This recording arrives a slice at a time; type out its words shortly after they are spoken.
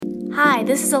Hi,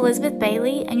 this is Elizabeth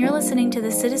Bailey, and you're listening to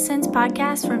the Citizens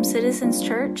Podcast from Citizens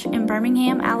Church in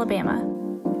Birmingham, Alabama.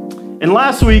 And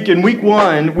last week, in week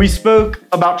 1, we spoke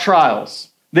about trials.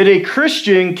 That a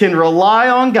Christian can rely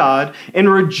on God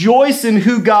and rejoice in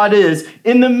who God is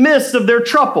in the midst of their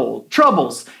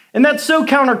troubles. And that's so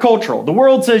countercultural. The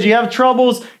world says you have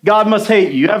troubles, God must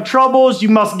hate you. You have troubles, you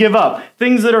must give up.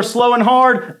 Things that are slow and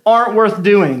hard aren't worth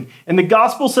doing. And the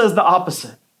gospel says the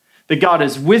opposite. That God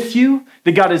is with you,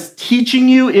 that God is teaching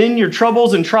you in your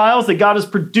troubles and trials, that God is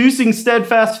producing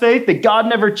steadfast faith, that God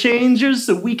never changes,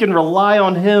 so we can rely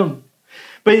on him.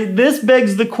 But this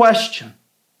begs the question,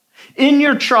 in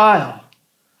your trial,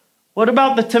 what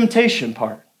about the temptation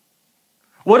part?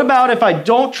 What about if I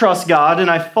don't trust God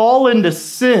and I fall into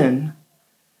sin?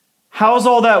 How's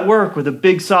all that work with a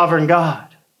big sovereign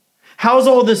God? How's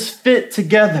all this fit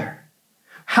together?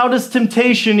 How does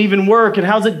temptation even work, and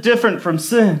how's it different from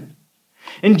sin?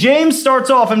 And James starts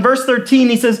off in verse 13.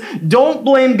 He says, don't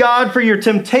blame God for your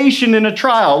temptation in a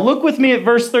trial. Look with me at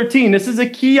verse 13. This is a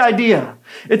key idea.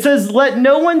 It says, let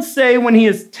no one say when he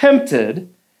is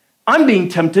tempted, I'm being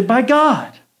tempted by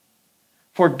God.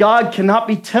 For God cannot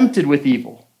be tempted with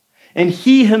evil, and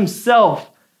he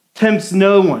himself tempts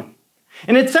no one.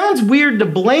 And it sounds weird to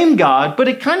blame God, but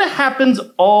it kind of happens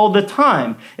all the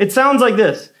time. It sounds like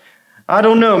this. I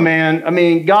don't know, man. I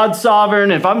mean, God's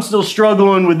sovereign. If I'm still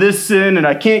struggling with this sin and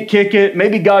I can't kick it,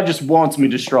 maybe God just wants me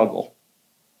to struggle.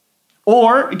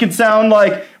 Or it could sound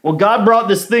like, well, God brought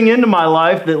this thing into my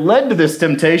life that led to this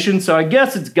temptation, so I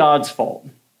guess it's God's fault.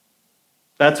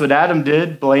 That's what Adam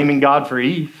did, blaming God for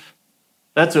Eve.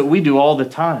 That's what we do all the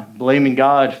time, blaming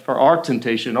God for our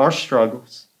temptation, our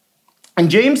struggles.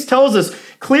 And James tells us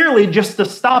clearly just to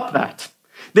stop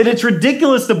that it's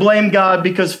ridiculous to blame God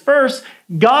because first,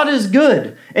 God is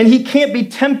good and he can't be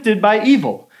tempted by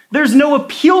evil. There's no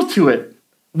appeal to it.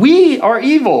 We are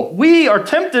evil. We are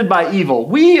tempted by evil.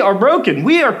 We are broken.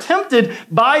 We are tempted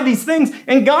by these things,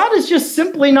 and God is just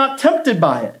simply not tempted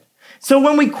by it. So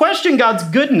when we question God's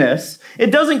goodness,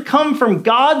 it doesn't come from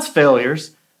God's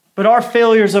failures, but our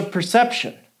failures of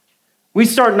perception. We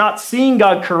start not seeing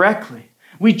God correctly.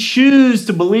 We choose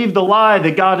to believe the lie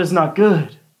that God is not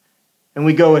good, and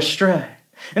we go astray.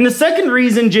 And the second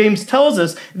reason James tells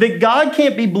us that God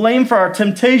can't be blamed for our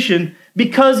temptation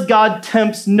because God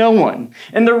tempts no one.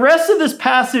 And the rest of this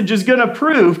passage is going to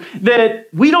prove that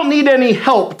we don't need any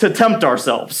help to tempt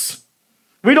ourselves.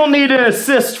 We don't need an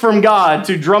assist from God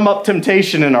to drum up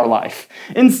temptation in our life.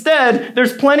 Instead,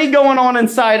 there's plenty going on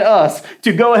inside us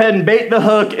to go ahead and bait the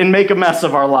hook and make a mess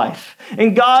of our life.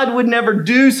 And God would never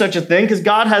do such a thing because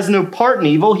God has no part in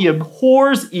evil. He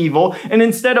abhors evil. And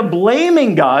instead of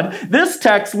blaming God, this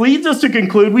text leads us to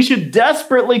conclude we should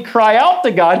desperately cry out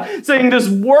to God, saying this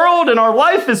world and our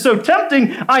life is so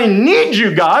tempting. I need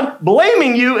you, God.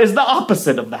 Blaming you is the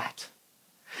opposite of that.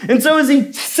 And so as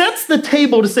he sets the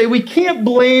table to say we can't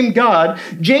blame God,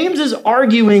 James is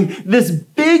arguing this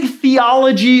big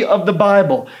theology of the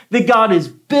Bible, that God is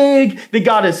big, that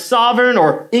God is sovereign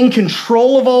or in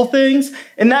control of all things,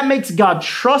 and that makes God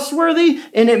trustworthy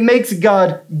and it makes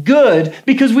God good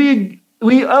because we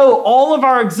owe all of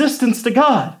our existence to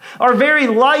God. Our very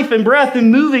life and breath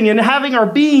and moving and having our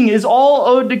being is all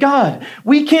owed to God.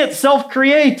 We can't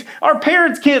self-create. Our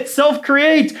parents can't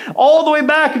self-create. All the way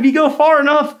back, if you go far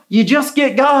enough, you just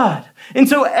get God. And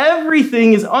so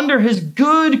everything is under his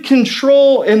good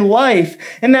control in life,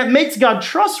 and that makes God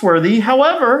trustworthy.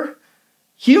 However,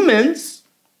 humans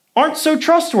aren't so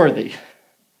trustworthy.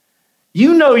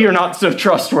 You know you're not so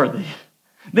trustworthy.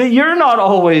 That you're not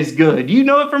always good. You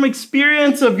know it from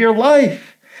experience of your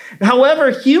life.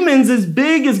 However, humans, as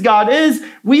big as God is,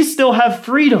 we still have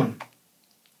freedom.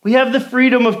 We have the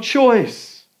freedom of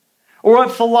choice, or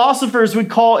what philosophers would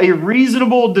call a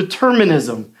reasonable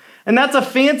determinism. And that's a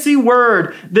fancy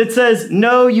word that says,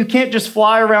 no, you can't just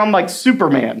fly around like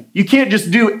Superman. You can't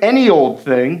just do any old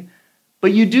thing,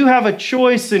 but you do have a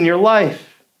choice in your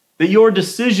life, that your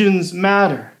decisions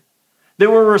matter. That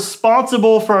we're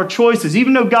responsible for our choices.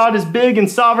 Even though God is big and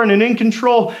sovereign and in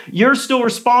control, you're still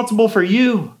responsible for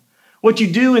you. What you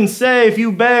do and say, if you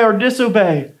obey or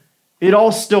disobey, it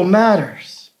all still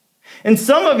matters. And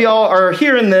some of y'all are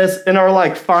hearing this and are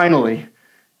like, finally,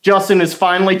 Justin is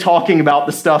finally talking about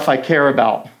the stuff I care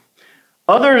about.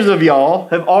 Others of y'all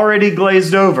have already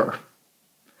glazed over.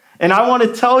 And I want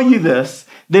to tell you this,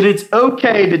 that it's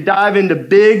okay to dive into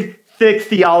big, thick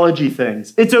theology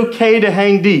things. It's okay to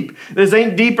hang deep. This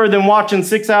ain't deeper than watching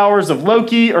 6 hours of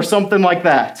Loki or something like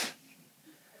that.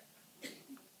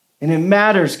 And it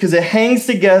matters because it hangs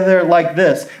together like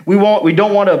this. We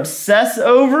don't want to obsess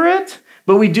over it,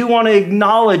 But we do want to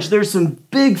acknowledge there's some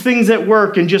big things at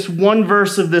work in just one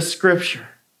verse of this scripture.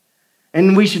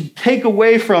 And we should take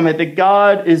away from it that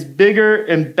God is bigger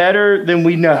and better than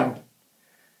we know.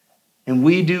 And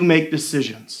we do make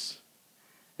decisions.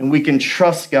 And we can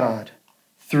trust God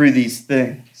through these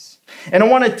things. And I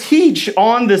want to teach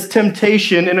on this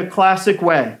temptation in a classic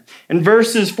way. In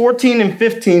verses 14 and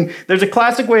 15, there's a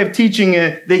classic way of teaching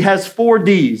it that has 4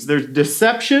 Ds. There's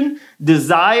deception,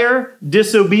 desire,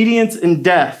 disobedience, and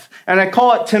death. And I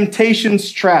call it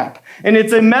temptation's trap. And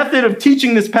it's a method of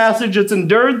teaching this passage that's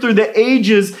endured through the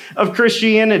ages of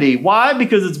Christianity. Why?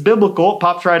 Because it's biblical. It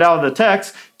pops right out of the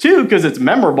text. 2, because it's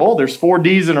memorable. There's 4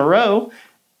 Ds in a row.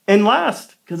 And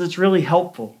last, because it's really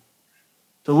helpful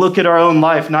to look at our own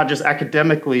life, not just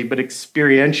academically, but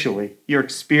experientially, your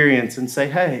experience, and say,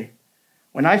 hey,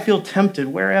 when I feel tempted,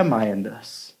 where am I in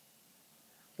this?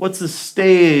 What's the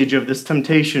stage of this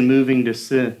temptation moving to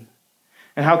sin?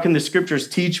 And how can the scriptures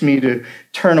teach me to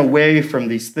turn away from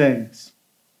these things?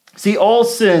 See, all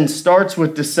sin starts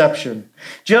with deception.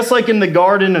 Just like in the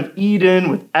Garden of Eden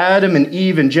with Adam and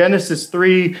Eve in Genesis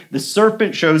 3, the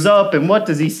serpent shows up, and what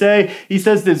does he say? He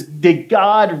says this, did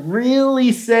God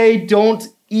really say don't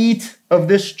eat of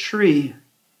this tree?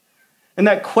 And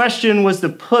that question was to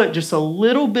put just a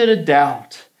little bit of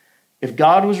doubt if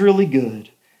God was really good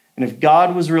and if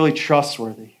God was really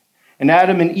trustworthy. And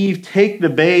Adam and Eve take the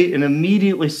bait and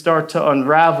immediately start to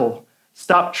unravel.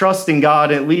 Stop trusting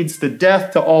God. It leads to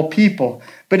death to all people.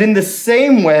 But in the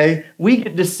same way, we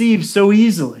get deceived so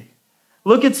easily.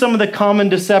 Look at some of the common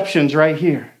deceptions right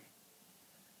here.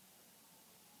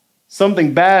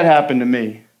 Something bad happened to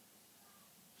me,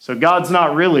 so God's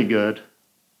not really good.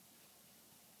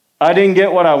 I didn't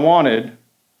get what I wanted,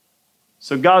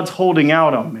 so God's holding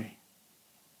out on me.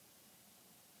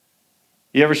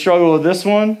 You ever struggle with this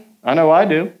one? I know I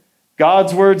do.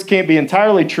 God's words can't be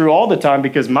entirely true all the time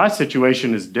because my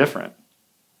situation is different.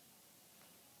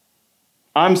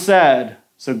 I'm sad,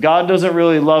 so God doesn't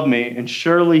really love me, and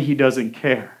surely he doesn't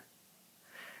care.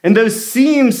 And those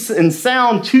seem and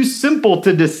sound too simple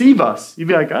to deceive us. You'd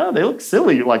be like, oh, they look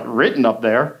silly, like written up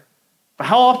there. But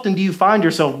how often do you find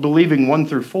yourself believing 1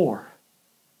 through 4?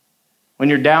 When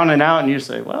you're down and out and you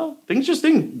say, well, things just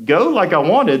didn't go like I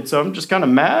wanted, so I'm just kind of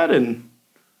mad, and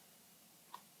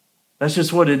that's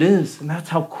just what it is. And that's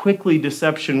how quickly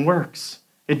deception works.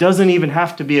 It doesn't even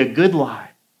have to be a good lie,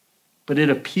 but it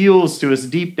appeals to us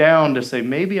deep down to say,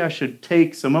 maybe I should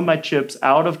take some of my chips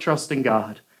out of trusting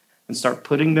God and start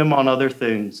putting them on other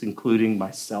things, including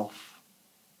myself.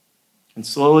 And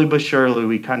slowly but surely,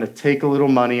 we kind of take a little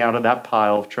money out of that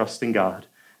pile of trusting God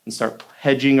and start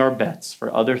hedging our bets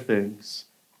for other things,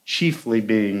 chiefly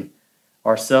being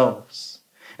ourselves.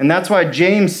 And that's why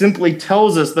James simply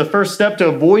tells us the first step to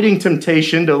avoiding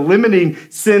temptation, to limiting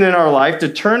sin in our life,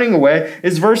 to turning away,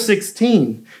 is verse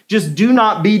 16. Just do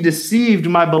not be deceived,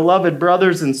 my beloved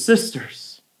brothers and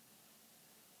sisters.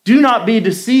 Do not be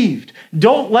deceived.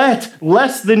 Don't let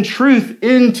less than truth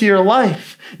into your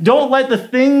life. Don't let the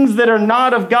things that are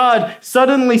not of God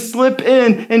suddenly slip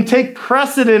in and take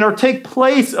precedent or take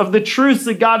place of the truths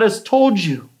that God has told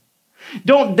you.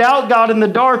 Don't doubt God in the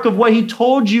dark of what he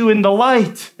told you in the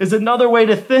light is another way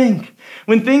to think.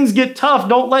 When things get tough,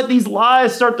 don't let these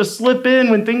lies start to slip in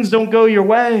when things don't go your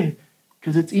way,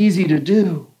 because it's easy to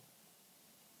do.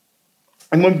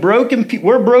 And when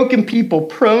we're broken people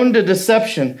prone to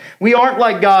deception, we aren't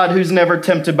like God who's never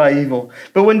tempted by evil.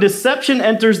 But when deception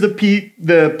enters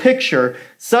the picture,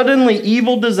 suddenly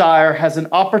evil desire has an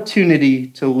opportunity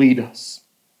to lead us,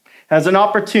 has an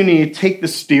opportunity to take the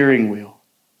steering wheel.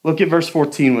 Look at verse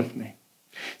 14 with me.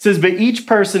 It says, but each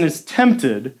person is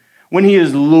tempted when he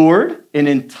is lured and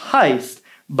enticed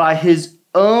by his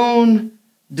own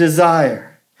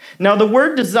desire. Now, the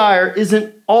word desire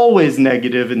isn't always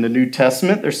negative in the New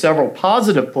Testament. There's several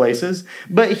positive places,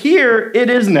 but here it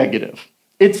is negative.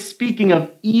 It's speaking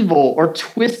of evil or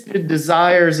twisted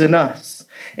desires in us.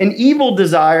 And evil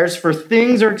desires for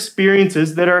things or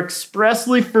experiences that are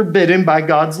expressly forbidden by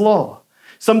God's law.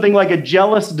 Something like a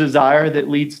jealous desire that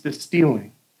leads to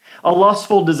stealing, a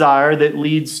lustful desire that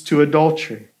leads to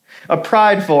adultery, a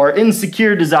prideful or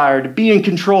insecure desire to be in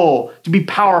control, to be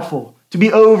powerful, to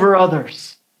be over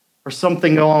others, or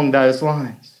something along those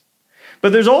lines.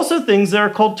 But there's also things that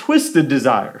are called twisted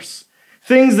desires,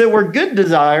 things that were good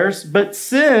desires, but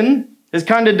sin has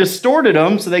kind of distorted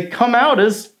them, so they come out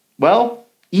as, well,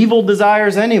 evil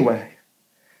desires anyway.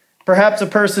 Perhaps a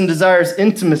person desires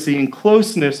intimacy and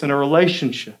closeness in a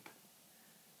relationship.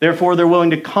 Therefore, they're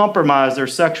willing to compromise their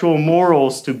sexual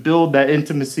morals to build that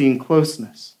intimacy and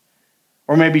closeness.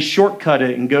 Or maybe shortcut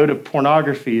it and go to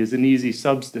pornography as an easy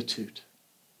substitute.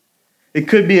 It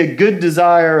could be a good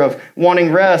desire of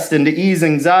wanting rest and to ease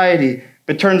anxiety,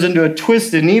 but turns into a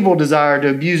twisted and evil desire to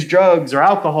abuse drugs or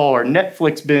alcohol or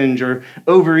Netflix binge or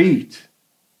overeat.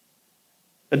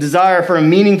 A desire for a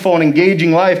meaningful and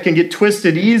engaging life can get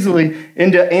twisted easily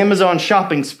into Amazon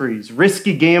shopping sprees,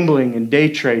 risky gambling, and day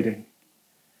trading.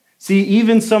 See,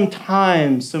 even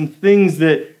sometimes some things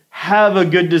that have a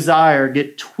good desire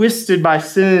get twisted by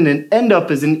sin and end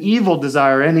up as an evil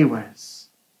desire anyways.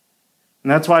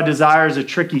 And that's why desire is a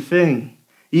tricky thing,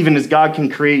 even as God can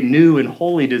create new and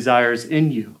holy desires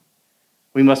in you.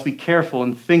 We must be careful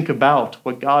and think about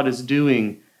what God is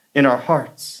doing in our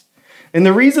hearts. And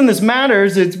the reason this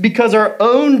matters is because our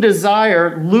own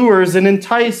desire lures and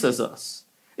entices us.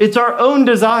 It's our own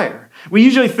desire. We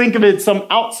usually think of it as some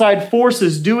outside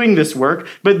forces doing this work,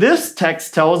 but this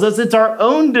text tells us it's our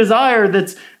own desire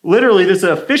that's literally, this is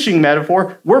a fishing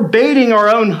metaphor. We're baiting our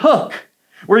own hook.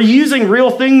 We're using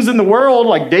real things in the world,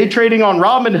 like day trading on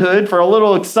Robinhood for a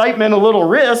little excitement, a little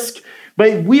risk,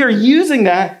 but we are using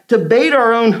that to bait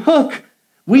our own hook.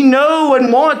 We know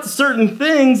and want certain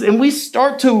things, and we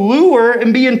start to lure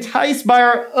and be enticed by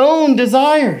our own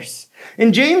desires.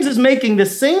 And James is making the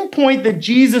same point that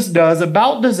Jesus does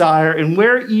about desire and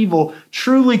where evil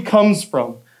truly comes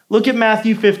from. Look at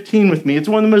Matthew 15 with me. It's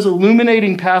one of the most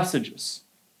illuminating passages.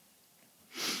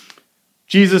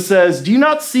 Jesus says, "Do you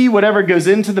not see whatever goes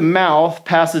into the mouth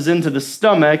passes into the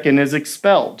stomach and is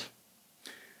expelled?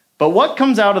 But what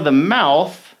comes out of the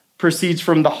mouth proceeds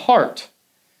from the heart,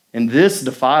 and this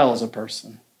defiles a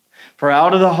person. For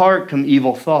out of the heart come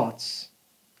evil thoughts.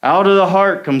 Out of the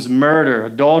heart comes murder,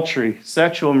 adultery,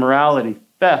 sexual immorality,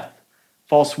 theft,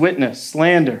 false witness,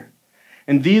 slander.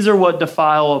 And these are what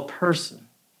defile a person."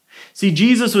 See,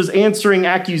 Jesus was answering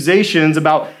accusations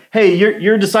about, hey,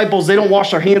 your disciples, they don't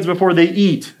wash their hands before they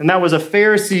eat. And that was a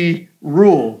Pharisee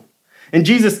rule. And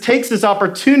Jesus takes this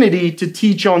opportunity to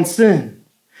teach on sin.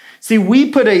 See, we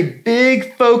put a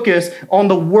big focus on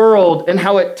the world and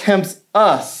how it tempts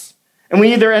us. And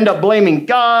we either end up blaming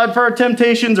God for our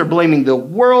temptations or blaming the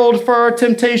world for our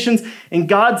temptations. And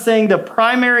God's saying the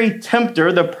primary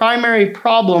tempter, the primary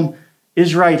problem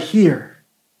is right here.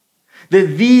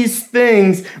 That these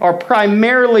things are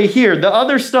primarily here. The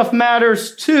other stuff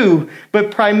matters too,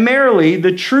 but primarily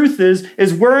the truth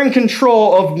is we're in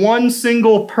control of one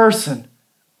single person,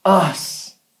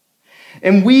 us.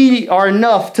 And we are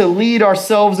enough to lead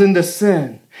ourselves into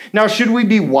sin. Now, should we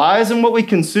be wise in what we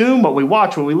consume, what we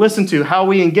watch, what we listen to, how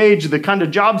we engage, the kind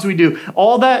of jobs we do,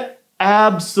 all that?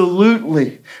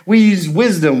 Absolutely. We use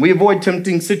wisdom. We avoid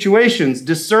tempting situations,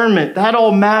 discernment. That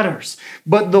all matters.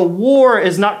 But the war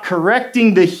is not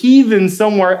correcting the heathen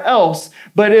somewhere else,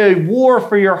 but a war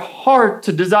for your heart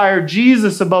to desire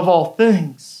Jesus above all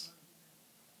things.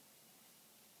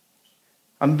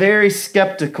 I'm very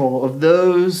skeptical of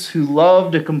those who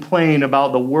love to complain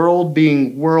about the world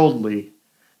being worldly,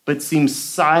 but seem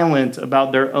silent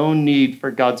about their own need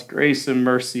for God's grace and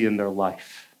mercy in their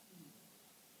life.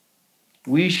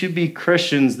 We should be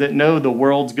Christians that know the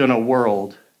world's going to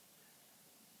world,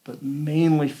 but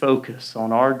mainly focus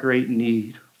on our great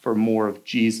need for more of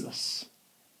Jesus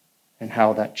and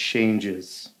how that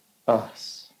changes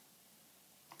us.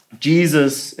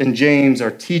 Jesus and James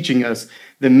are teaching us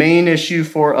the main issue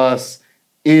for us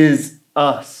is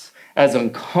us, as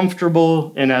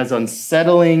uncomfortable and as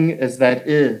unsettling as that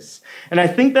is. And I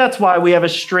think that's why we have a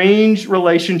strange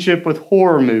relationship with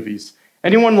horror movies.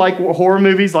 Anyone like horror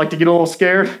movies, like to get a little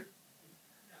scared?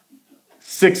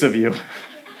 6 of you.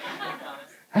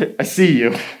 I see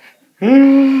you.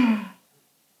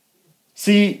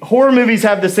 See, horror movies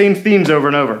have the same themes over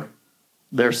and over.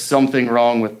 There's something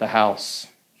wrong with the house.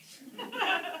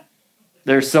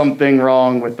 There's something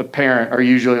wrong with the parent, or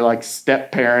usually like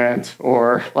step-parent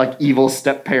or like evil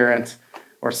step-parent,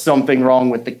 or something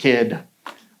wrong with the kid,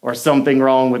 or something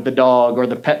wrong with the dog or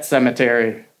the pet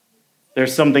cemetery.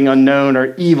 There's something unknown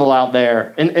or evil out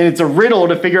there. And it's a riddle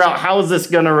to figure out how is this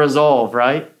going to resolve,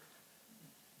 right?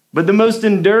 But the most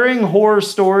enduring horror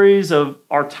stories of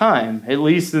our time, at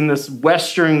least in this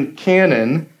Western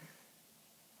canon,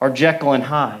 are Jekyll and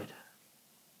Hyde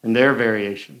and their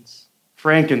variations.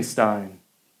 Frankenstein,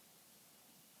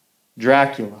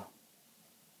 Dracula,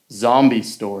 zombie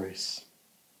stories,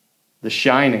 The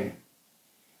Shining.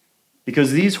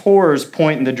 Because these horrors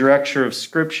point in the direction of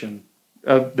Scripture,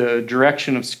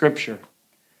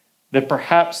 that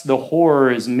perhaps the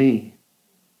horror is me,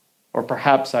 or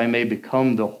perhaps I may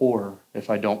become the horror if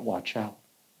I don't watch out.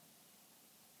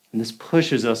 And this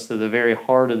pushes us to the very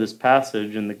heart of this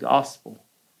passage in the gospel,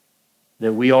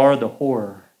 that we are the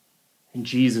horror, and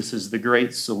Jesus is the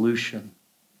great solution.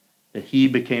 that he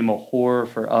became a horror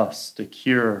for us to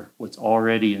cure what's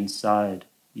already inside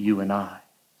you and I.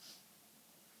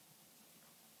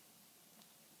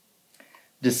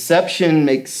 Deception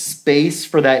makes space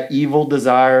for that evil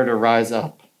desire to rise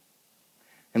up.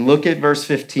 And look at verse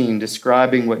 15,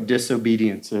 describing what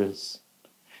disobedience is.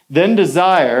 Then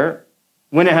desire,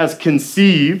 when it has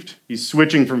conceived, he's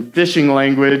switching from fishing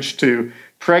language to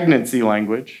pregnancy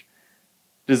language.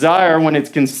 Desire, when it's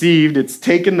conceived, it's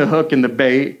taken the hook and the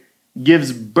bait,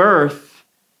 gives birth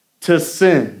to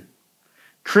sin.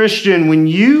 Christian, when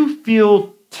you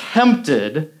feel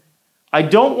tempted, I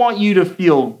don't want you to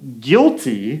feel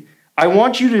guilty. I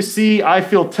want you to see, I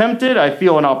feel tempted, I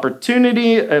feel an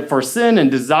opportunity for sin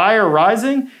and desire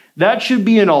rising. That should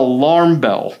be an alarm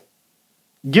bell.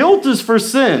 Guilt is for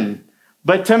sin,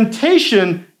 but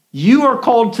temptation, you are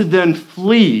called to then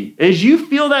flee. As you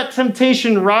feel that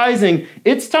temptation rising,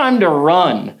 it's time to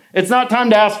run. It's not time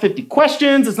to ask 50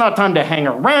 questions. It's not time to hang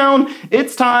around.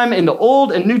 It's time in the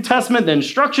Old and New Testament, the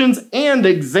instructions and the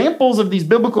examples of these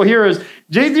biblical heroes,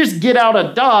 they just get out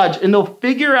of Dodge and they'll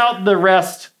figure out the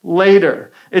rest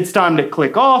later. It's time to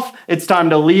click off. It's time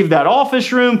to leave that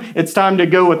office room. It's time to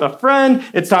go with a friend.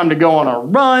 It's time to go on a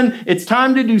run. It's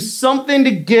time to do something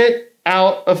to get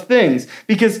out of things,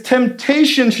 because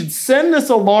temptation should send this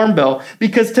alarm bell,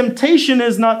 because temptation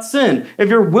is not sin. If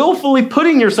you're willfully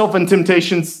putting yourself in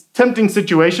tempting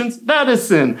situations, that is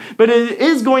sin. But it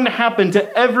is going to happen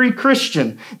to every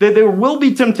Christian, that there will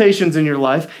be temptations in your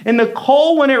life. And the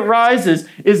call when it rises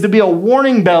is to be a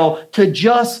warning bell to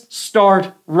just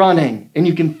start running. And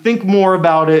you can think more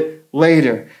about it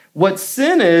later. What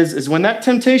sin is when that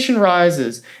temptation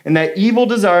rises and that evil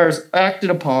desire is acted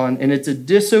upon, and it's a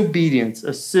disobedience,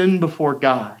 a sin before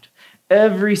God.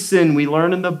 Every sin we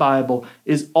learn in the Bible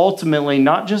is ultimately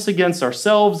not just against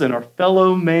ourselves and our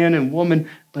fellow man and woman,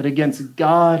 but against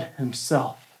God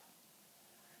himself.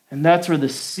 And that's where the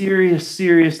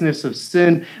seriousness of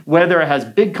sin, whether it has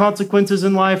big consequences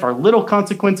in life or little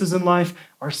consequences in life,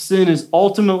 our sin is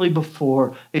ultimately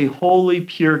before a holy,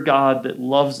 pure God that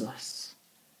loves us.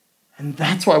 And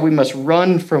that's why we must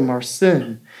run from our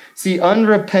sin. See,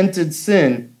 unrepented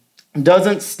sin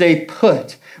doesn't stay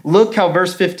put. Look how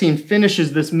verse 15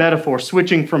 finishes this metaphor,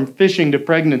 switching from fishing to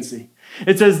pregnancy.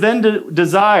 It says, then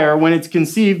desire, when it's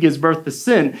conceived, gives birth to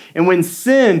sin. And when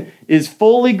sin is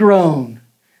fully grown,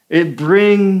 it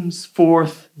brings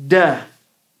forth death.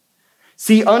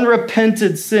 See,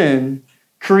 unrepented sin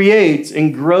creates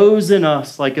and grows in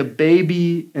us like a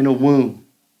baby in a womb.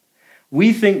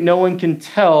 We think no one can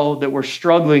tell that we're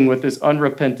struggling with this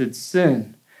unrepented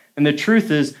sin. And the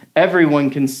truth is, everyone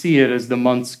can see it as the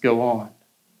months go on.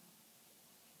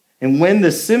 And when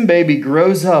the sin baby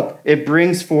grows up, it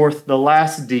brings forth the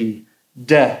last D,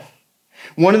 death.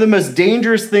 One of the most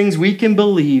dangerous things we can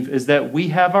believe is that we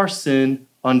have our sin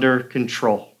under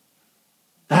control.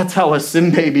 That's how a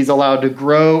sin baby is allowed to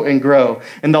grow and grow.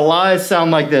 And the lies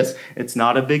sound like this: it's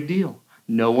not a big deal.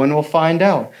 No one will find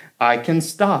out. I can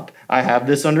stop. I have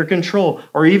this under control.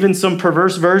 Or even some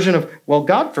perverse version of, well,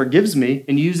 God forgives me,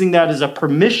 and using that as a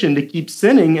permission to keep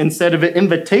sinning instead of an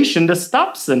invitation to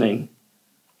stop sinning.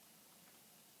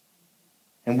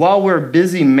 And while we're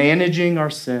busy managing our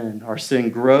sin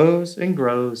grows and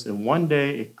grows, and one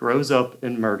day it grows up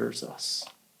and murders us.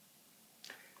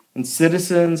 And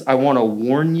citizens, I want to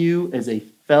warn you as a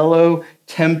fellow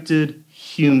tempted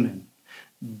human,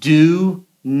 do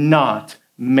not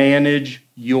manage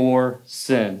your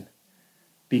sin,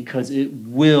 because it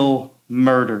will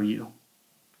murder you.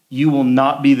 You will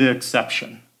not be the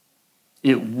exception.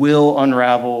 It will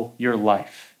unravel your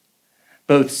life,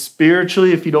 both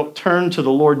spiritually if you don't turn to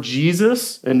the Lord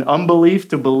Jesus in unbelief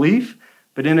to belief,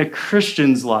 but in a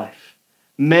Christian's life.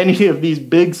 Many of these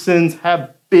big sins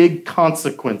have big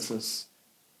consequences,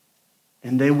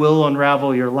 and they will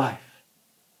unravel your life.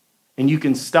 And you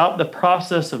can stop the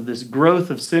process of this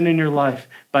growth of sin in your life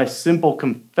by simple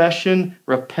confession,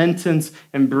 repentance,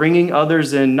 and bringing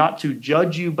others in, not to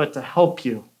judge you, but to help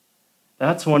you.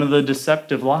 That's one of the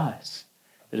deceptive lies,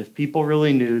 that if people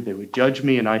really knew, they would judge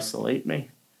me and isolate me.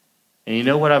 And you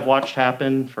know what I've watched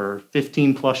happen for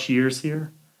 15 plus years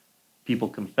here? People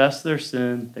confess their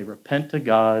sin, they repent to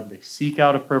God, they seek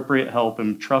out appropriate help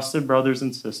and trusted brothers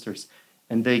and sisters,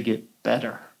 and they get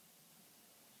better.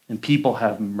 And people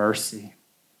have mercy.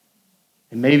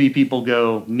 And maybe people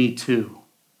go, me too.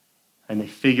 And they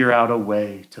figure out a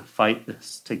way to fight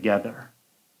this together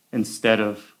instead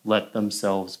of let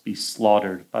themselves be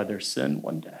slaughtered by their sin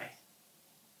one day.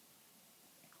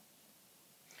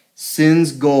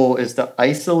 Sin's goal is to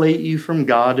isolate you from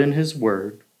God and his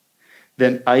word,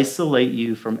 then isolate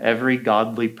you from every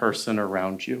godly person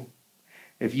around you.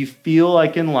 If you feel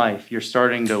like in life you're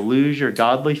starting to lose your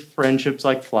godly friendships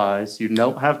like flies, you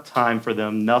don't have time for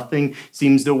them, nothing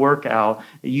seems to work out,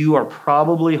 you are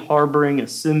probably harboring a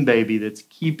sin baby that's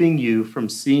keeping you from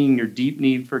seeing your deep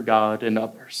need for God and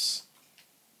others.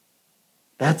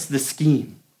 That's the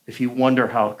scheme. If you wonder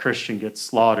how a Christian gets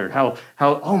slaughtered, how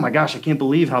oh my gosh, I can't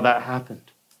believe how that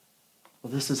happened.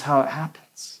 Well, this is how it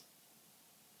happens.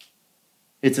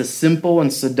 It's a simple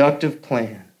and seductive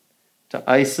plan to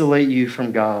isolate you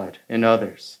from God and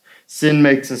others. Sin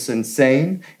makes us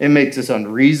insane. It makes us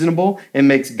unreasonable. It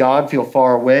makes God feel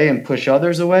far away and push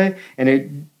others away. And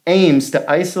it aims to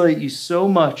isolate you so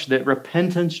much that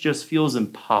repentance just feels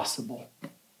impossible.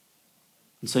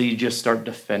 And so you just start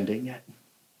defending it.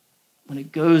 When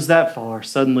it goes that far,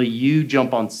 suddenly you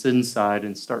jump on sin's side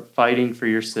and start fighting for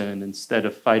your sin instead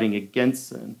of fighting against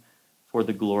sin for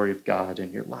the glory of God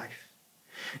in your life.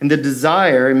 And the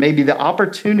desire and maybe the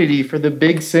opportunity for the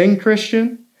big sin,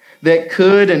 Christian, that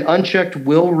could and unchecked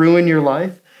will ruin your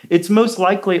life, it's most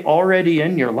likely already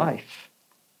in your life.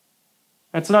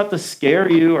 That's not to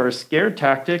scare you or a scare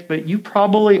tactic, but you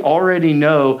probably already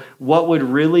know what would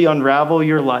really unravel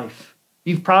your life.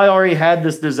 You've probably already had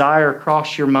this desire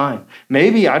cross your mind.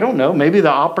 Maybe, I don't know, maybe the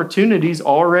opportunity's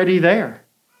already there.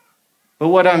 But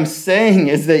what I'm saying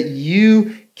is that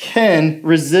you can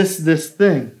resist this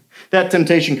thing. That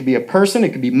temptation could be a person,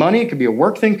 it could be money, it could be a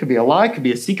work thing, it could be a lie, it could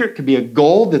be a secret, it could be a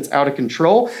goal that's out of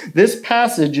control. This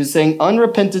passage is saying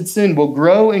unrepented sin will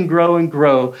grow and grow and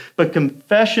grow, but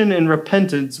confession and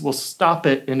repentance will stop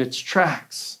it in its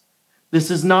tracks. This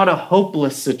is not a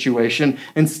hopeless situation.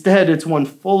 Instead, it's one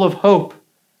full of hope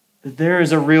that there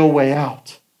is a real way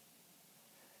out.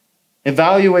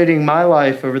 Evaluating my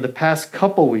life over the past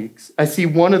couple weeks, I see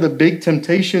one of the big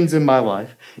temptations in my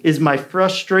life is my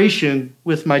frustration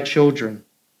with my children.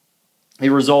 It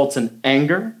results in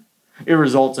anger. It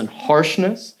results in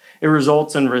harshness. It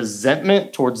results in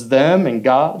resentment towards them and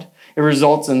God. It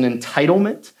results in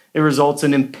entitlement. It results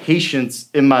in impatience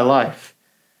in my life.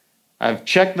 I've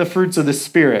checked the fruits of the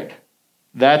Spirit.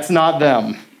 That's not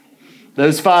them.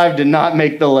 Those 5 did not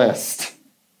make the list.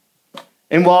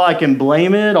 And while I can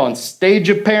blame it on stage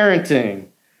of parenting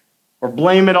or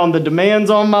blame it on the demands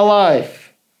on my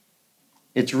life,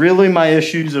 it's really my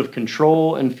issues of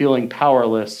control and feeling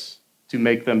powerless to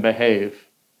make them behave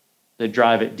that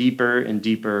drive it deeper and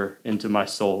deeper into my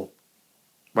soul,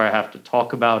 where I have to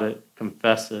talk about it,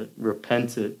 confess it,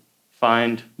 repent it,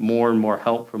 find more and more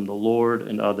help from the Lord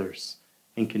and others,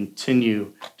 and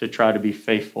continue to try to be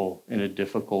faithful in a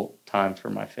difficult time for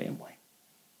my family.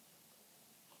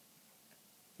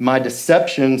 My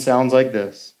deception sounds like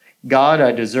this. God,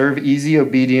 I deserve easy,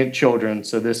 obedient children,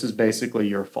 so this is basically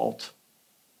your fault.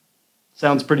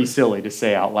 Sounds pretty silly to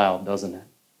say out loud, doesn't it?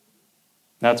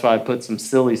 That's why I put some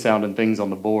silly sounding things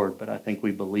on the board, but I think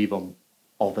we believe them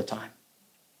all the time.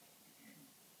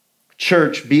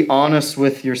 Church, be honest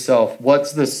with yourself.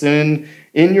 What's the sin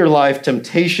in your life,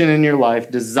 temptation in your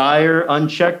life, desire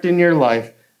unchecked in your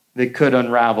life that could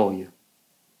unravel you,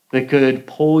 that could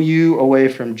pull you away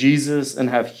from Jesus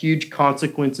and have huge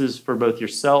consequences for both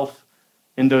yourself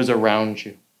and those around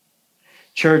you?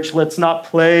 Church, let's not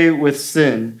play with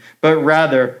sin, but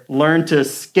rather learn to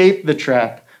escape the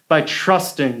trap by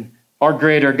trusting our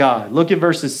greater God. Look at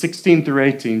verses 16 through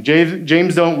 18.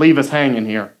 James don't leave us hanging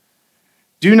here.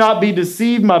 Do not be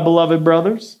deceived, my beloved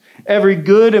brothers. Every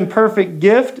good and perfect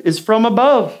gift is from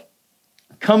above,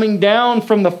 coming down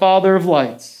from the Father of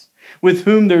lights, with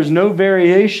whom there's no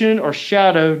variation or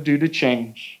shadow due to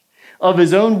change. Of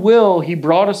his own will, he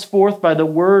brought us forth by the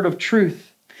word of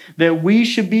truth, that we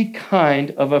should be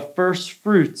kind of a first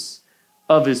fruits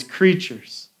of his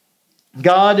creatures.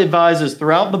 God advises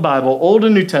throughout the Bible, Old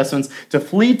and New Testaments, to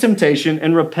flee temptation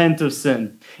and repent of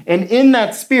sin. And in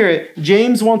that spirit,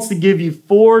 James wants to give you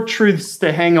 4 truths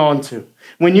to hang on to.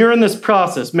 When you're in this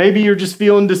process, maybe you're just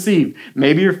feeling deceived.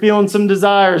 Maybe you're feeling some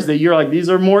desires that you're like, these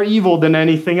are more evil than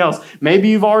anything else. Maybe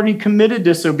you've already committed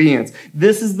disobedience.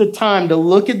 This is the time to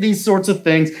look at these sorts of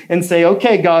things and say,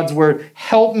 okay, God's word,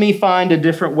 help me find a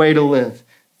different way to live.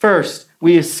 First,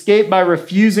 we escape by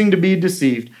refusing to be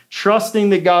deceived, trusting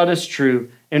that God is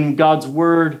true and God's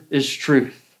word is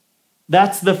truth.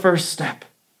 That's the first step,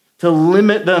 to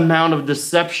limit the amount of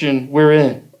deception we're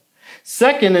in.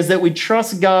 Second is that we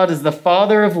trust God as the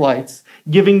Father of lights,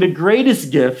 giving the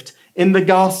greatest gift in the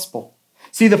gospel.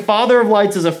 See, the Father of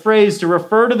lights is a phrase to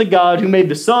refer to the God who made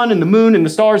the sun and the moon and the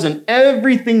stars and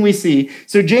everything we see.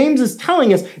 So James is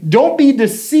telling us, don't be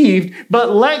deceived,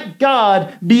 but let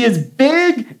God be as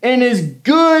big and as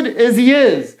good as he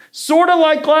is. Sort of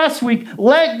like last week,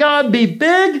 let God be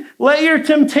big, let your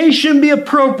temptation be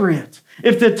appropriate.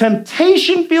 If the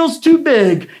temptation feels too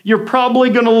big, you're probably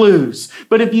going to lose.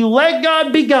 But if you let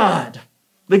God be God,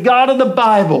 the God of the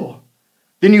Bible,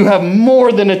 then you have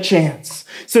more than a chance.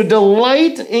 So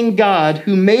delight in God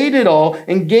who made it all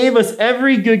and gave us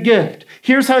every good gift.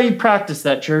 Here's how you practice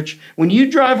that, church. When you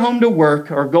drive home to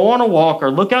work or go on a walk or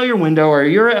look out your window or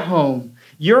you're at home,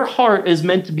 your heart is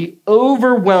meant to be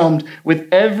overwhelmed with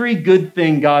every good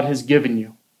thing God has given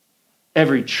you.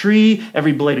 Every tree,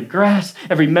 every blade of grass,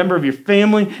 every member of your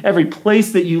family, every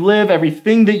place that you live,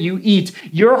 everything that you eat.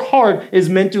 Your heart is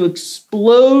meant to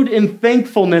explode in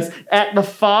thankfulness at the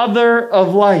Father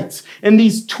of lights. And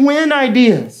these twin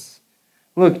ideas,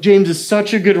 look, James is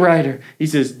such a good writer. He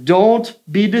says, don't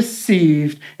be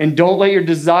deceived and don't let your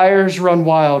desires run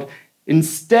wild.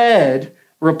 Instead,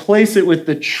 replace it with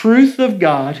the truth of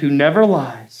God who never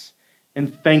lies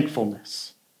and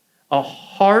thankfulness. A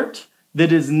heart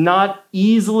that is not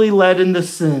easily led into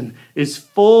sin is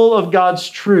full of God's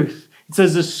truth. It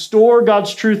says to store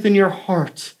God's truth in your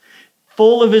heart,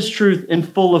 full of his truth and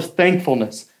full of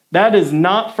thankfulness. That is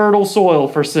not fertile soil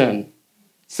for sin.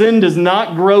 Sin does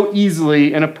not grow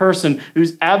easily in a person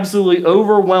who's absolutely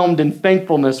overwhelmed in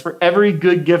thankfulness for every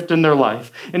good gift in their life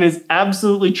and is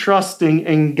absolutely trusting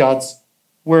in God's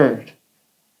word.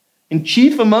 And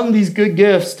chief among these good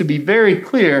gifts, to be very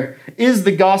clear, is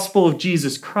the gospel of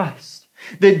Jesus Christ.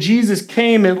 That Jesus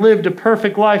came and lived a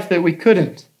perfect life that we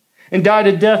couldn't, and died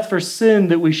a death for sin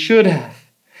that we should have.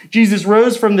 Jesus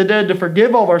rose from the dead to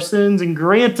forgive all of our sins and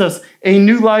grant us a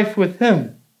new life with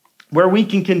him, where we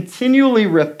can continually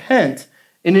repent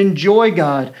and enjoy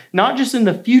God, not just in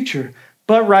the future,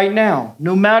 but right now,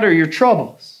 no matter your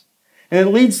troubles. And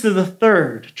it leads to the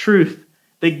third truth,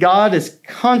 that God is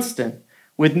constant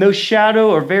with no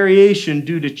shadow or variation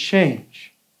due to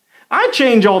change. I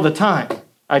change all the time.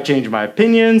 I change my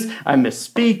opinions, I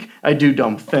misspeak, I do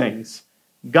dumb things.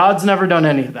 God's never done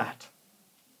any of that.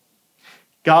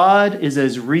 God is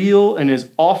as real and is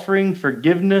offering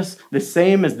forgiveness the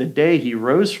same as the day he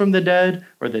rose from the dead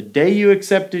or the day you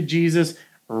accepted Jesus.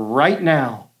 Right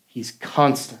now, he's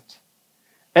constant.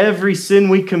 Every sin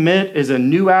we commit is a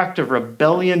new act of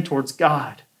rebellion towards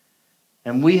God.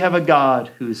 And we have a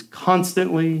God who is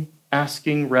constantly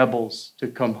asking rebels to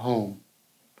come home.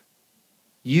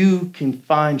 You can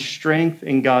find strength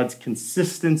in God's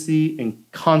consistency and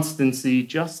constancy,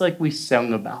 just like we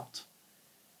sang about.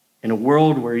 In a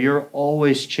world where you're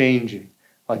always changing,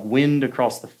 like wind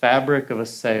across the fabric of a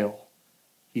sail,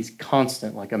 he's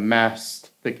constant, like a mast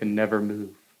that can never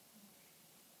move.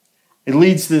 It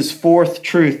leads to this fourth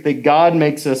truth, that God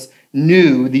makes us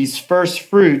new, these first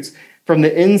fruits, from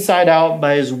the inside out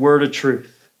by his word of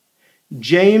truth.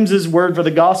 James's word for the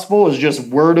gospel is just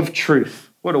word of truth.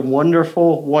 What a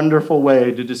wonderful, wonderful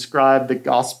way to describe the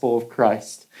gospel of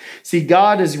Christ. See,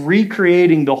 God is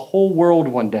recreating the whole world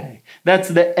one day. That's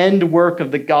the end work of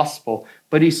the gospel,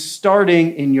 but he's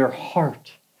starting in your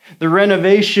heart. The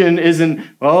renovation isn't,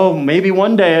 oh, maybe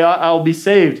one day I'll be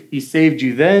saved. He saved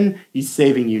you then. He's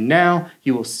saving you now. He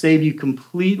will save you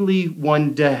completely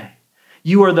one day.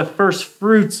 You are the first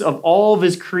fruits of all of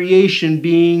his creation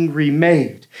being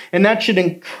remade. And that should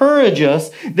encourage us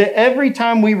that every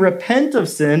time we repent of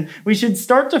sin, we should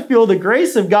start to feel the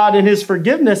grace of God and his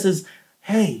forgiveness as,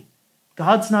 hey,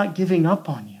 God's not giving up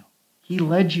on you. He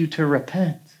led you to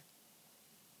repent.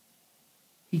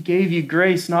 He gave you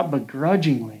grace not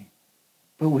begrudgingly,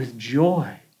 but with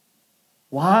joy.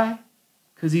 Why?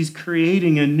 Because he's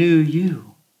creating a new you.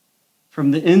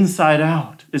 From the inside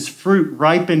out is fruit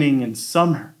ripening in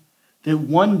summer, that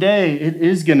one day it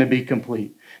is going to be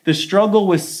complete. The struggle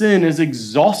with sin is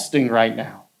exhausting right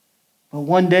now, but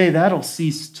one day that'll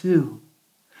cease too.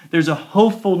 There's a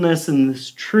hopefulness in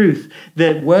this truth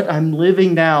that what I'm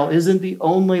living now isn't the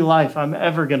only life I'm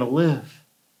ever going to live,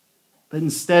 but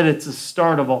instead it's the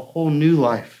start of a whole new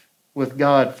life with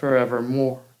God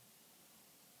forevermore.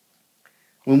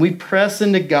 When we press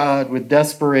into God with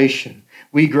desperation,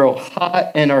 we grow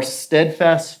hot in our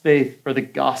steadfast faith for the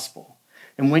gospel.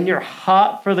 And when you're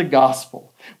hot for the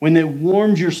gospel, when it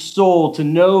warms your soul to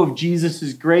know of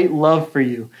Jesus' great love for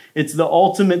you, it's the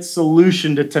ultimate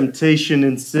solution to temptation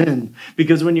and sin.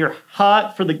 Because when you're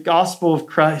hot for the gospel of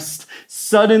Christ,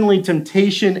 suddenly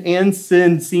temptation and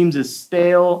sin seems as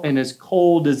stale and as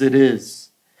cold as it is.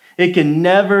 It can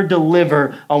never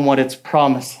deliver on what it's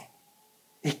promising.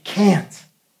 It can't.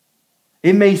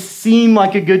 It may seem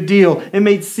like a good deal. It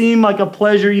may seem like a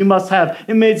pleasure you must have.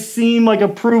 It may seem like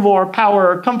approval or power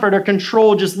or comfort or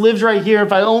control just lives right here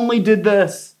if I only did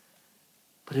this.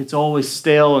 But it's always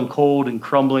stale and cold and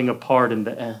crumbling apart in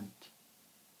the end.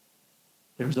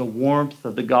 There's a warmth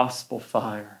of the gospel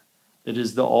fire that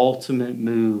is the ultimate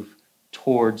move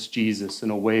towards Jesus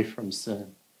and away from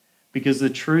sin. Because the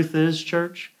truth is,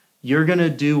 church, you're going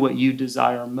to do what you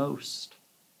desire most.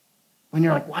 When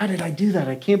you're like, why did I do that?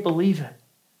 I can't believe it.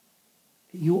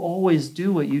 You always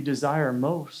do what you desire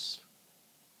most.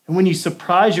 And when you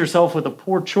surprise yourself with a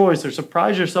poor choice or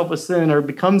surprise yourself with sin or it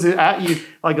becomes at you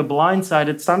like a blindside,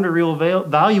 it's time to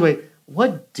reevaluate,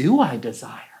 what do I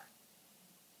desire?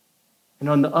 And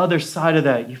on the other side of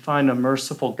that, you find a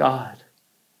merciful God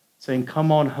saying,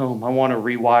 come on home. I want to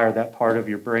rewire that part of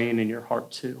your brain and your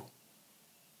heart too.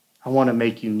 I want to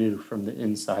make you new from the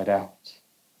inside out.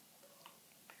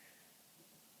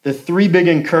 The three big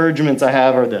encouragements I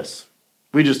have are this.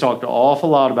 We just talked an awful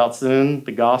lot about sin,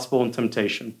 the gospel, and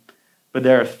temptation. But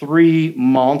there are three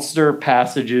monster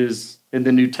passages in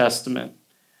the New Testament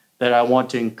that I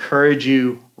want to encourage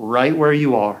you right where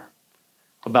you are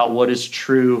about what is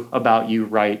true about you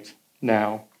right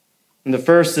now. And the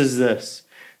first is this.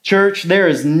 Church, there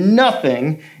is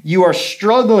nothing you are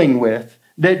struggling with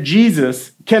that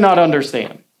Jesus cannot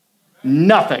understand.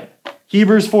 Nothing.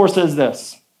 Hebrews 4 says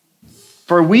this.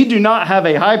 For we do not have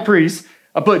a high priest.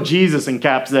 I put Jesus in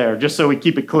caps there just so we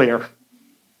keep it clear.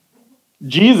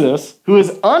 Jesus, who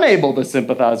is unable to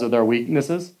sympathize with our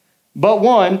weaknesses, but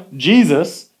one,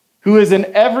 Jesus, who is in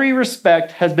every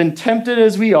respect has been tempted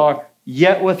as we are,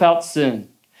 yet without sin.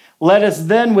 Let us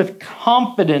then with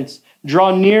confidence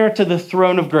draw near to the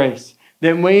throne of grace,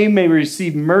 that we may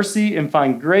receive mercy and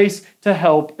find grace to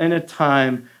help in a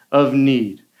time of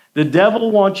need. The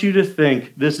devil wants you to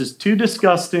think this is too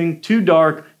disgusting, too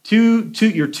dark,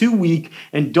 you're too weak,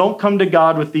 and don't come to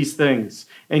God with these things.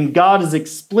 And God is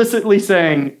explicitly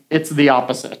saying it's the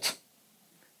opposite.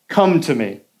 Come to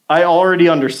me. I already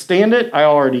understand it. I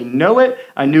already know it.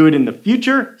 I knew it in the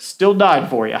future. Still died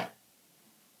for you.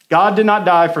 God did not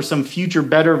die for some future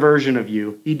better version of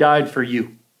you. He died for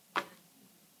you.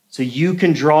 So you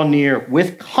can draw near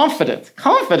with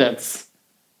confidence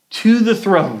to the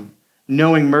throne,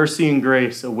 knowing mercy and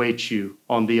grace awaits you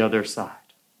on the other side.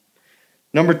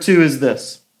 Number two is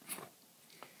this.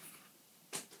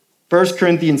 1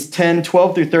 Corinthians 10,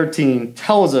 12 through 13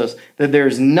 tells us that there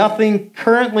is nothing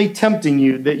currently tempting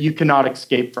you that you cannot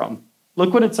escape from.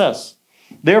 Look what it says.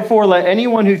 Therefore, let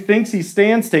anyone who thinks he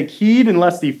stands take heed, and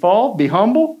lest he fall, be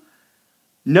humble.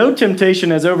 No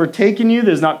temptation has overtaken you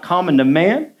that is not common to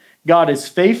man. God is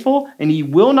faithful, and he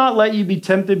will not let you be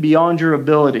tempted beyond your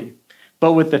ability.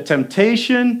 But with the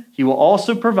temptation, he will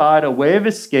also provide a way of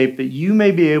escape that you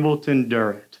may be able to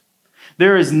endure it.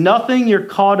 There is nothing you're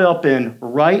caught up in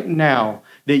right now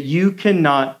that you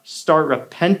cannot start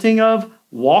repenting of,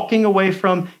 walking away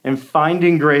from, and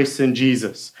finding grace in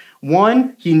Jesus.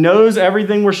 One, he knows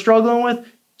everything we're struggling with.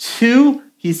 Two,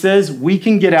 he says we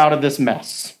can get out of this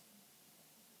mess.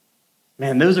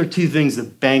 Man, those are two things to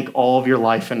bank all of your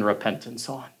life in repentance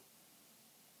on.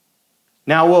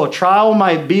 Now, well, a trial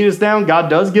might beat us down. God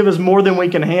does give us more than we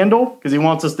can handle because he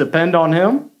wants us to depend on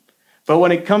him. But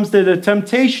when it comes to the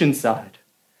temptation side,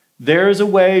 there is a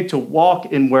way to walk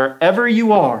in wherever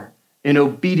you are in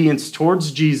obedience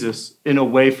towards Jesus and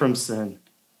away from sin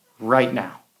right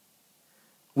now.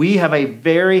 We have a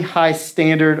very high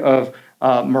standard of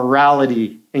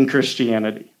morality in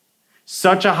Christianity.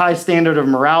 Such a high standard of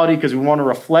morality because we want to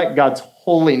reflect God's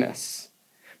holiness.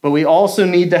 But we also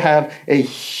need to have a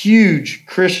huge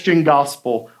Christian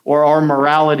gospel or our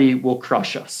morality will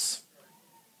crush us.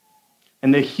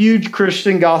 And the huge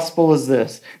Christian gospel is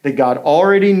this, that God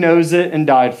already knows it and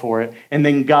died for it, and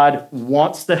then God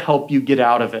wants to help you get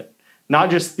out of it. Not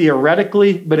just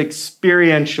theoretically, but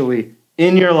experientially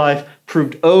in your life,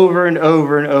 proved over and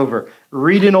over and over.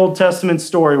 Read an Old Testament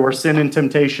story where sin and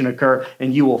temptation occur,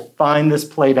 and you will find this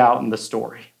played out in the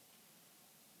story.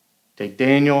 Take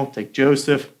Daniel, take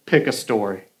Joseph, pick a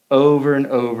story. Over and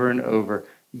over and over.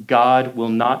 God will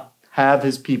not have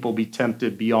his people be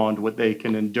tempted beyond what they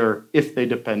can endure if they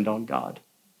depend on God.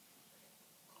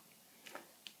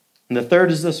 And the third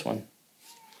is this one.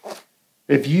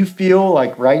 If you feel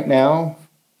like right now,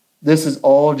 this is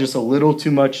all just a little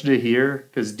too much to hear,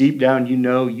 because deep down you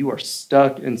know you are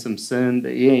stuck in some sin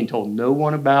that you ain't told no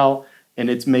one about, and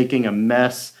it's making a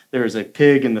mess. There's a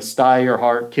pig in the sty of your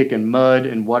heart kicking mud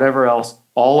and whatever else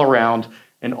all around,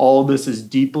 and all this is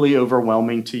deeply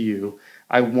overwhelming to you.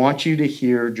 I want you to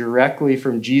hear directly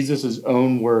from Jesus'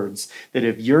 own words that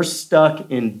if you're stuck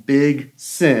in big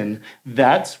sin,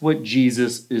 that's what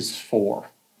Jesus is for.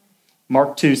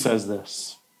 Mark 2 says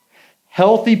this.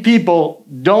 Healthy people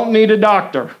don't need a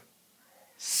doctor.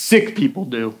 Sick people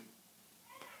do.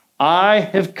 I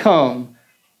have come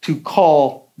to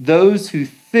call those who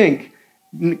think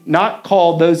not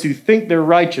called those who think they're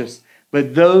righteous,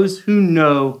 but those who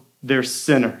know they're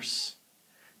sinners.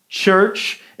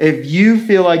 Church, if you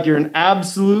feel like you're an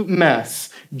absolute mess,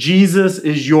 Jesus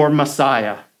is your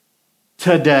Messiah.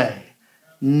 Today,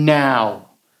 now.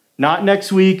 Not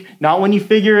next week, not when you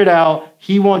figure it out.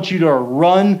 He wants you to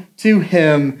run to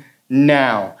him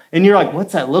now. And you're like,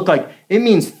 what's that look like? It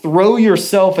means throw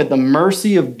yourself at the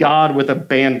mercy of God with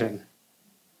abandon.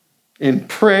 In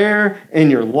prayer,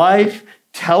 in your life,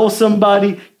 tell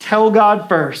somebody, tell God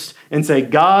first, and say,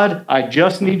 God, I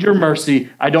just need your mercy.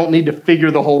 I don't need to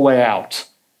figure the whole way out.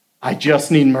 I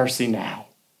just need mercy now.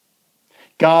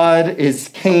 God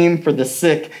came for the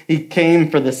sick. He came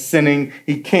for the sinning.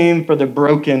 He came for the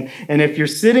broken. And if you're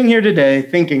sitting here today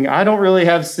thinking, I don't really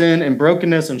have sin and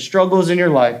brokenness and struggles in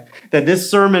your life, that this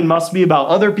sermon must be about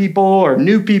other people or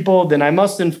new people, then I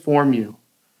must inform you.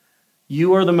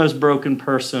 You are the most broken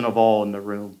person of all in the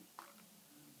room.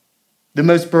 The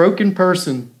most broken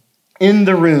person in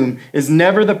the room is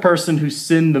never the person who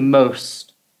sinned the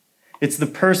most. It's the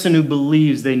person who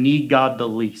believes they need God the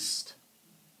least.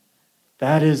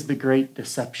 That is the great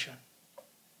deception,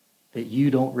 that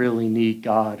you don't really need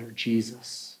God or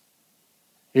Jesus.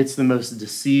 It's the most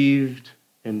deceived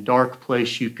and dark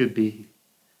place you could be,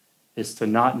 is to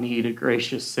not need a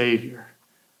gracious Savior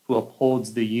who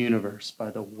upholds the universe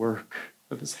by the work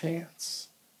of his hands.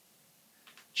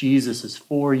 Jesus is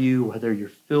for you, whether you're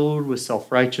filled with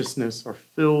self-righteousness or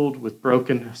filled with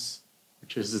brokenness,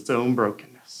 which is its own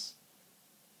brokenness.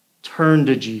 Turn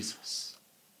to Jesus.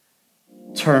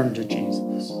 Turn to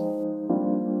Jesus.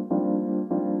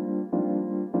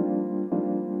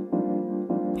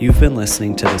 You've been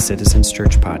listening to the Citizens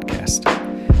Church podcast.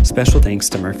 Special thanks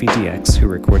to Murphy DX, who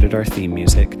recorded our theme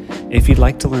music. If you'd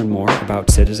like to learn more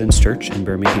about Citizens Church in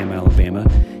Birmingham, Alabama,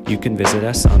 you can visit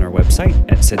us on our website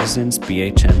at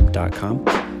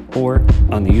citizensbhm.com or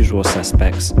on the usual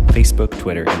suspects, Facebook,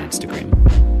 Twitter, and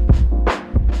Instagram.